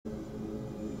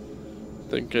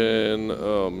Thinking,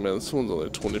 oh man, this one's only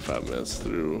 25 minutes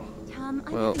through. Tom,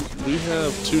 Well, we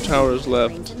have 2 towers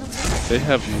left. They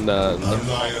have none.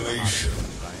 Annihilation.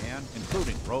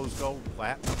 Including rose gold,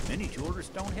 platinum. Many jewelers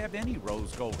don't have any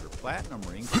rose gold or platinum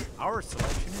rings. Our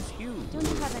selection is huge. Don't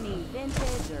you have any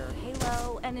vintage or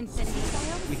halo and infinity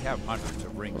styles? We have hundreds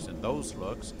of rings in those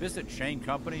looks. Visit Shane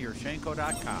Company or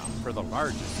Shanco.com for the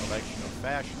largest selection of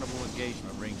fashionable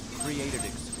engagement rings created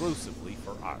exclusively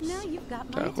for us. Now you've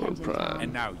got my Tackle attention, Prime. Tom.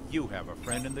 And now you have a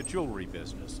friend in the jewelry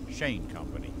business, Shane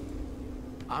Company.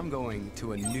 I'm going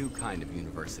to a new kind of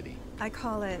university. I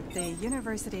call it the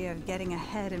University of Getting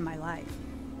Ahead in My Life,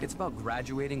 It's about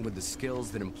graduating with the skills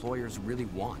that employers really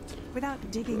want. without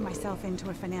digging myself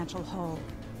into a financial hole.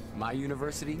 My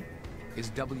university is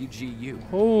WGU.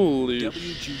 Holy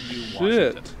WGU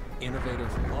shit. Washington.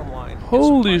 Innovative, online, and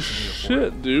Holy surprisingly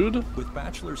affordable. shit, dude. With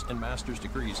bachelor's and master's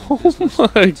degrees in Oh business, my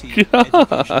IT, education,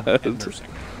 God. and nursing.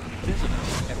 Visit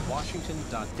us at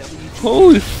washington.wgu.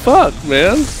 Holy fuck,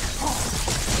 man.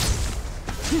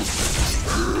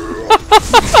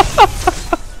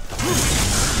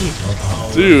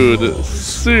 Dude,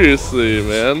 seriously,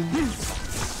 man.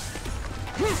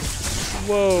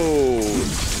 Whoa.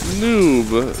 Noob.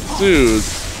 Dude,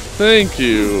 thank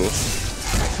you.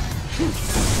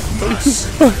 Are you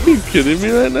fucking kidding me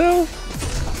right now?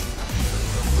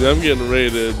 Dude, I'm getting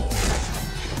raided.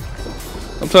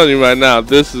 I'm telling you right now,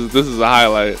 this is a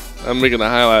highlight. I'm making a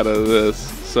highlight out of this.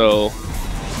 So,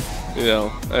 you know,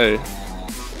 hey.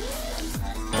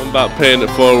 I'm about paying it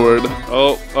forward.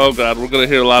 Oh god, we're gonna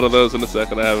hear a lot of those in a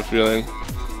second, I have a feeling.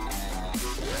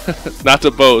 Not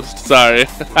to boast, sorry.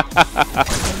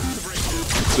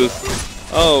 Just,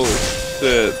 oh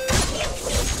shit.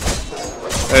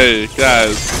 Hey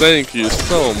guys, thank you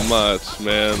so much,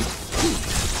 man.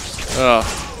 Oh,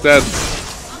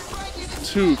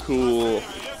 that's too cool.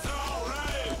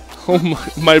 Oh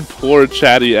my poor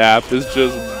chatty app is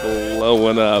just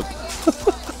blowing up.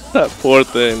 That poor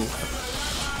thing.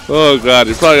 Oh god,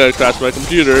 you're probably gonna crash my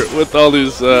computer with all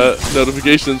these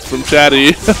notifications from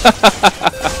chatty.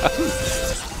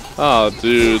 Oh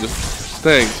dude,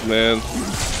 thanks man.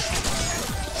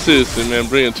 Seriously man,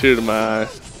 bring a tear to my eye.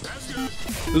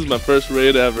 This is my first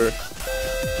raid ever.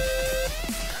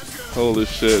 Holy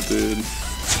shit, dude.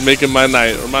 Making my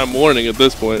night, or my morning at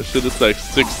this point. Shit, it's like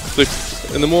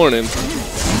 6 in the morning.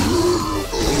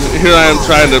 Here I am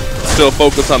trying to still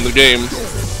focus on the game.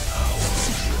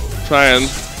 Trying.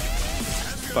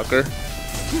 Fucker.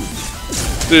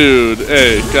 Dude,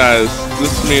 hey, guys.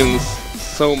 This means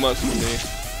so much to me.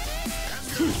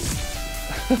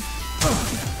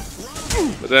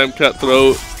 Madame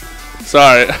Cutthroat.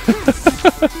 Sorry.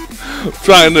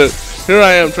 Here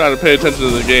I am trying to pay attention to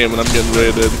the game and I'm getting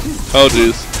raided. Oh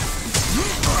jeez.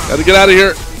 Gotta get out of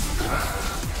here.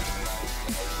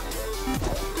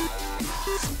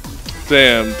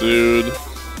 Damn, dude.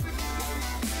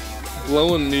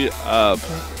 Blowing me up.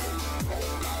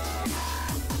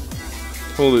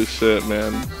 Holy shit,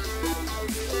 man.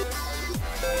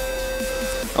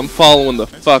 I'm following the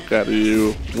fuck out of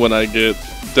you when I get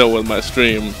done with my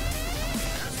stream.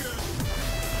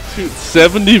 Dude,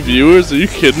 70 viewers? Are you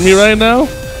kidding me right now?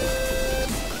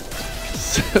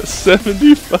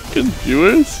 70 fucking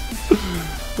viewers?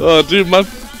 Oh, dude, my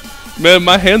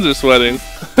hands are sweating.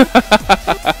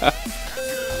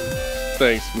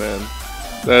 Thanks, man.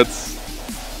 That's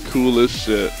cool as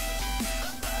shit.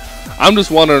 I'm just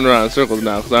wandering around in circles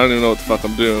now because I don't even know what the fuck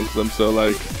I'm doing because I'm so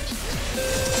like,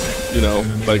 you know,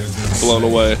 like blown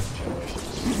away.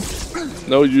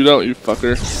 No, you don't, you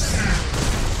fucker.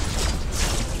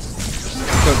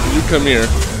 You come here.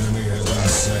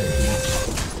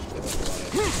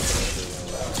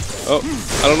 Oh,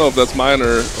 I don't know if that's mine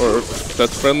or if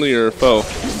that's friendly or foe.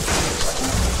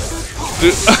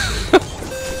 Dude,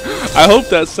 I hope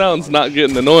that sound's not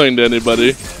getting annoying to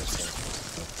anybody.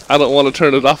 I don't want to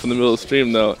turn it off in the middle of the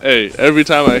stream though. Hey, every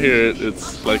time I hear it,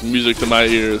 it's like music to my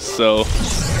ears, so.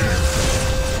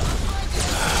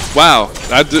 Wow,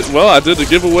 I did a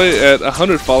giveaway at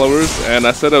 100 followers, and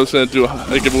I said I was going to do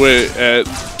a giveaway at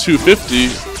 250.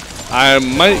 I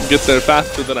might get there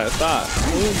faster than I thought.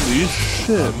 Holy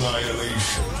shit.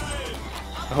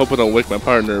 I hope I don't wake my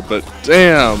partner, but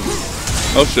damn.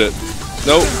 Oh shit.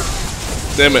 Nope.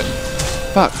 Damn it.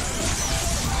 Fuck.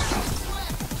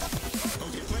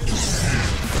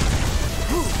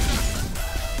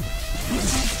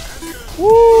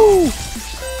 Woo!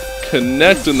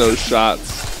 Connecting those shots.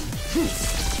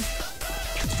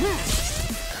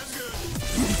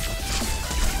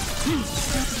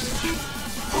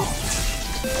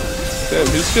 Damn,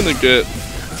 he's gonna get.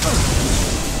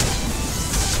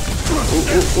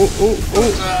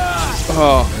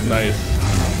 Oh, nice.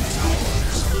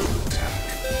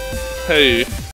 Hey.